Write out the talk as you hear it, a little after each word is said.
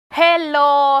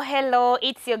Hello,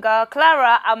 it's your girl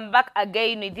Clara. I'm back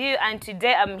again with you, and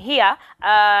today I'm here.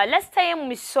 Last time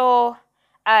we saw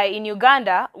in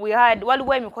Uganda, we had one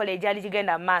way we call a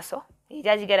Jajigenda Maso.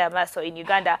 Maso in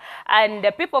Uganda, and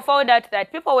people found out that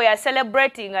people were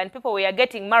celebrating and people were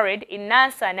getting married in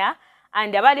Nansana,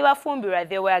 and abali bafumbira,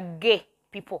 they were gay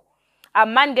people. A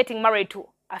man getting married to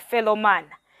a fellow man.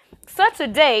 So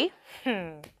today,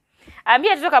 I'm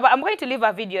here to talk about, I'm going to leave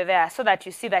a video there so that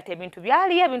you see that I've been to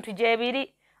Jebiri.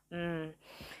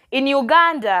 In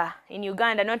Uganda,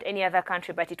 not any other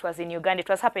country, but it was in Uganda. It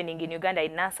was happening in Uganda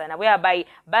in Nansana, whereby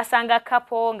basanga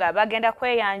couple, nga bagenda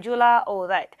kweyanjula, all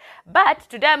that. But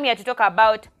today I'm here to talk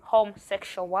about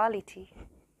homosexuality.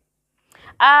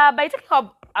 By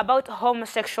talking about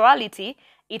homosexuality,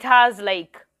 it has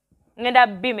like ngenda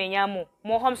bimenyamu.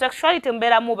 Mo homosexuality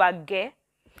mbera mu bagge.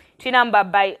 Tinamba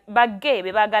by bagge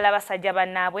bebagala basajja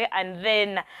bannabwe, and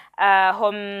then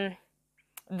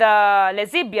the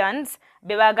lesbians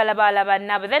bebagala bala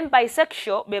bannabwe, then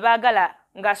bisexual bebagala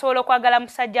ngasobola okwagala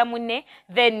musajja munne,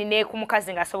 then ne ku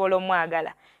mukazi ngasobola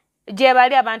omwagala. Je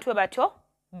bali abantu bato.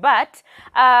 But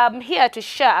I'm here to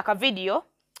share a video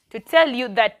to tell you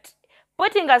that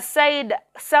putting aside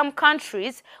some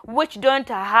countries which don't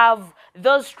have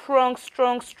those strong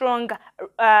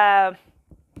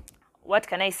what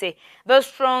can I say? Those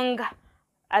strong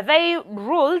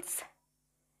rules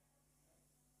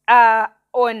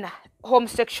on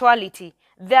homosexuality.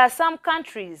 There are some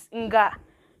countries,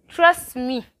 trust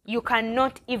me, you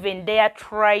cannot even dare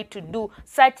try to do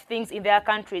such things in their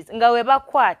countries.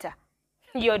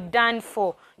 You're done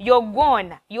for. You're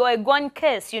gone. You're a gone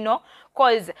case,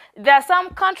 because there are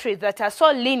some countries that are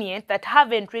so lenient that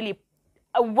haven't really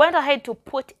went ahead to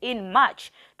put in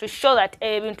much to show that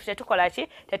those people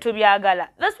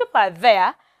are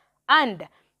there, and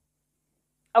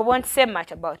I won't say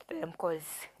much about them because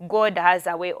God has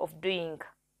a way of doing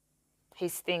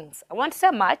his things. I won't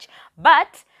say much,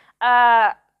 but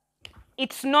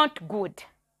it's not good.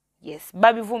 Yes,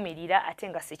 babivumirira ate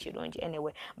nga si kirungi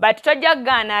anyway. But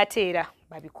tojagana atera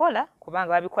babikola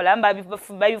kubanga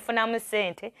babifunamu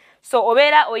sente. So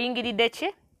obera oyingiridde ki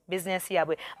business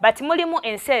yabwe. But mulimu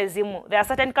ensi ezimu, there are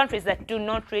certain countries that do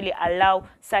not really allow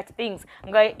such things.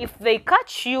 If they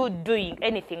catch you doing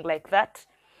anything like that,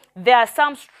 there are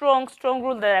some strong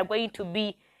rules that are going to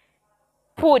be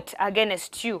put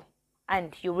against you,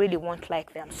 and you really won't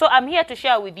like them. So I'm here to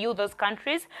share with you those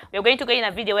countries. We're going to go in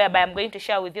a video whereby I'm going to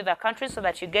share with you the countries so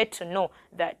that you get to know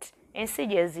that ensi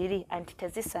gye ziri anti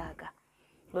tezisaaga.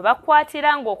 Bwe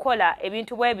bakwatira ng'okola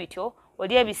ebintu bwe bityo,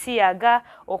 oli ebisiyaga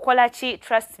okola ki,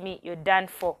 trust me, you're done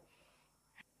for.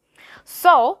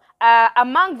 So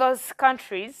among those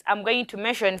countries, I'm going to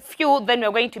mention few, then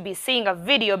we're going to be seeing a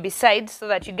video besides so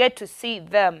that you get to see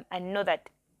them and know that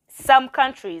some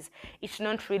countries, it's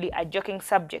not really a joking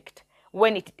subject.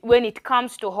 When it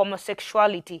comes to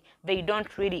homosexuality, they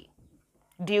don't really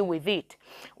deal with it.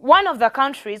 One of the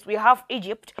countries, we have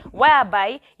Egypt,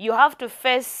 whereby you have to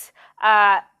face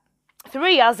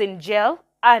 3 years in jail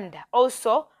and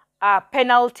also a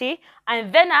penalty.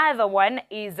 And then another one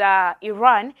is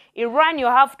Iran. Iran, you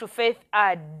have to face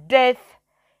a death.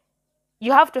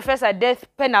 You have to face a death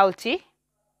penalty,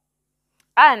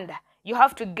 and you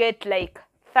have to get like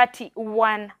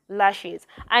 31 lashes.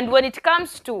 And when it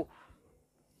comes to,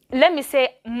 let me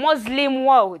say, Muslim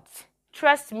world,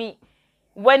 trust me,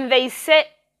 when they say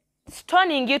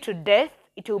stoning you to death,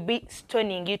 it will be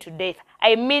stoning you to death.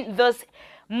 I mean those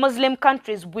Muslim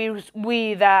countries with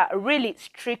really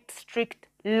strict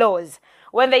laws.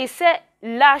 When they say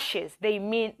lashes, they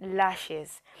mean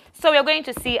lashes. So we're going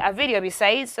to see a video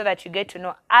besides so that you get to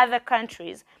know other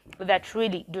countries that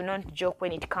really do not joke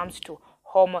when it comes to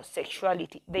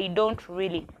homosexuality. They don't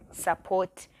really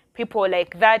support people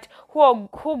like that who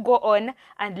go on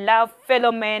and love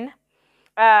fellow men,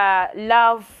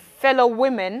 love fellow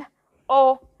women,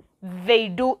 or they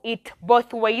do it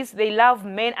both ways. They love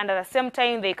men and at the same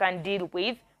time they can deal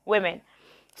with women.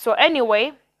 So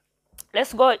anyway,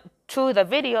 let's go to the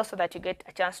video so that you get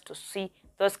a chance to see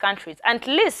those countries. At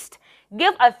least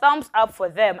give a thumbs up for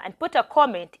them and put a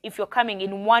comment if you're coming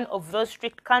in one of those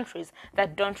strict countries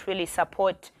that don't really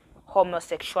support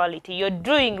homosexuality. You're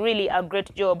doing really a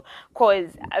great job,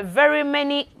 because very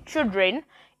many children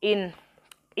in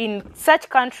such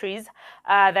countries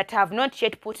that have not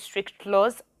yet put strict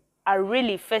laws are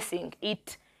really facing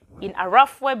it in a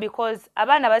rough way, because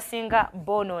abana basinga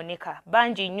bonooneka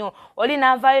bangi nnyo. Oli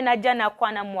navaayo najja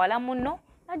nakwana muwala munno,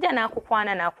 najja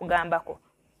nakukwana nakugambako.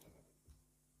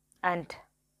 And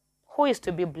who is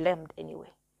to be blamed anyway?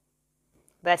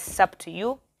 That's up to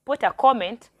you. Put a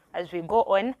comment as we go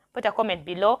on. Put a comment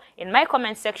below in my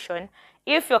comment section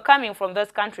if you're coming from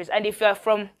those countries, and if you're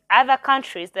from other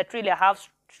countries that really have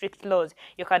strict laws.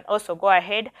 You can also go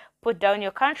ahead, put down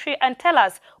your country, and tell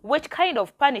us which kind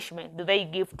of punishment do they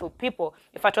give to people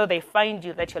if at all they find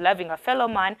you that you're loving a fellow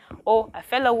man or a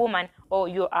fellow woman, or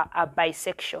you are a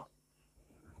bisexual.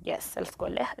 Yes,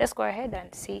 let's go ahead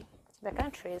and see the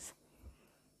countries.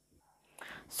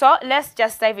 So let's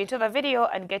just dive into the video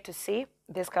and get to see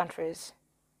these countries.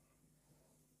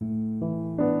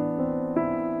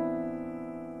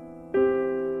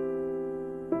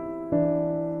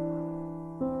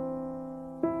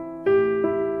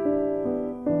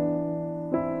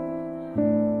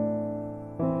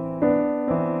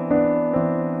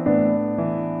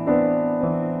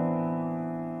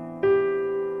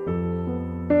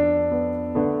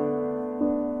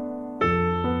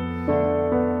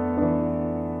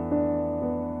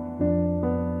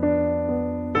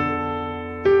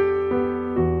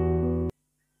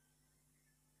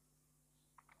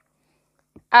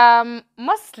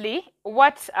 Mostly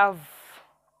what I've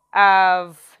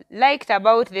liked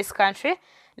about this country,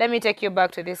 let me take you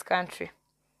back to this country.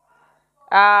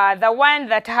 The one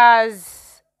that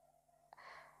has,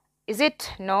 is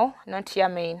it? No, not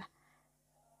Yemen.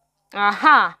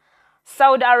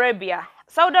 Saudi Arabia.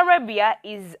 Saudi Arabia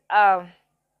is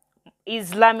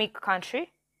Islamic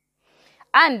country,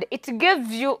 and it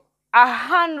gives you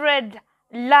 100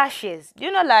 lashes. Do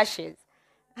you know lashes?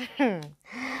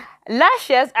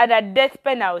 Lashes and a death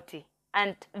penalty,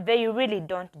 and they really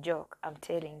don't joke, I'm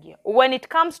telling you. When it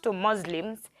comes to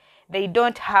Muslims, they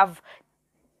don't have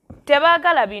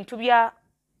tebagala bintu bya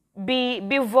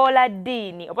bivola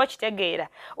dini oba kitegeera,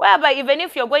 whereby even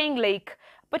if you're going, like,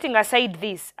 putting aside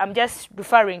this, I'm just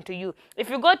referring to you, if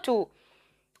you're going to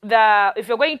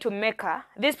Mecca,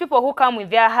 these people who come with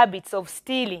their habits of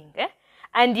stealing,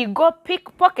 and you go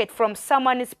pickpocket from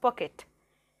someone's pocket,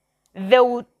 they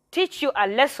will teach you a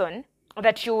lesson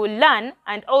that you will learn,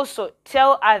 and also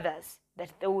tell others that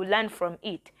they will learn from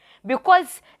it,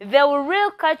 because they will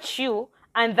really catch you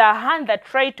and the hand that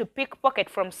tried to pickpocket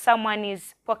from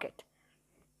someone's pocket,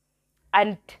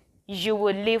 and you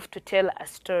will live to tell a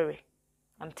story,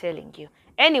 I'm telling you.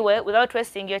 Anyway, without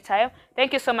wasting your time,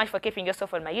 thank you so much for keeping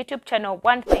yourself on my YouTube channel.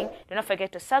 One thing, do not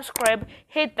forget to subscribe,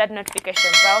 hit that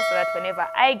notification bell so that whenever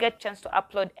I get a chance to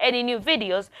upload any new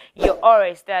videos, you're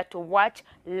always there to watch,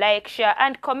 like, share,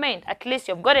 and comment. At least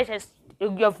you've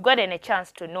gotten a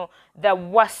chance to know the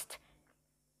worst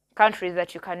countries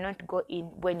that you cannot go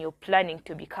in when you're planning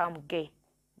to become gay,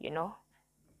 you know.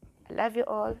 I love you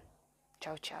all.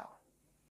 Ciao, ciao.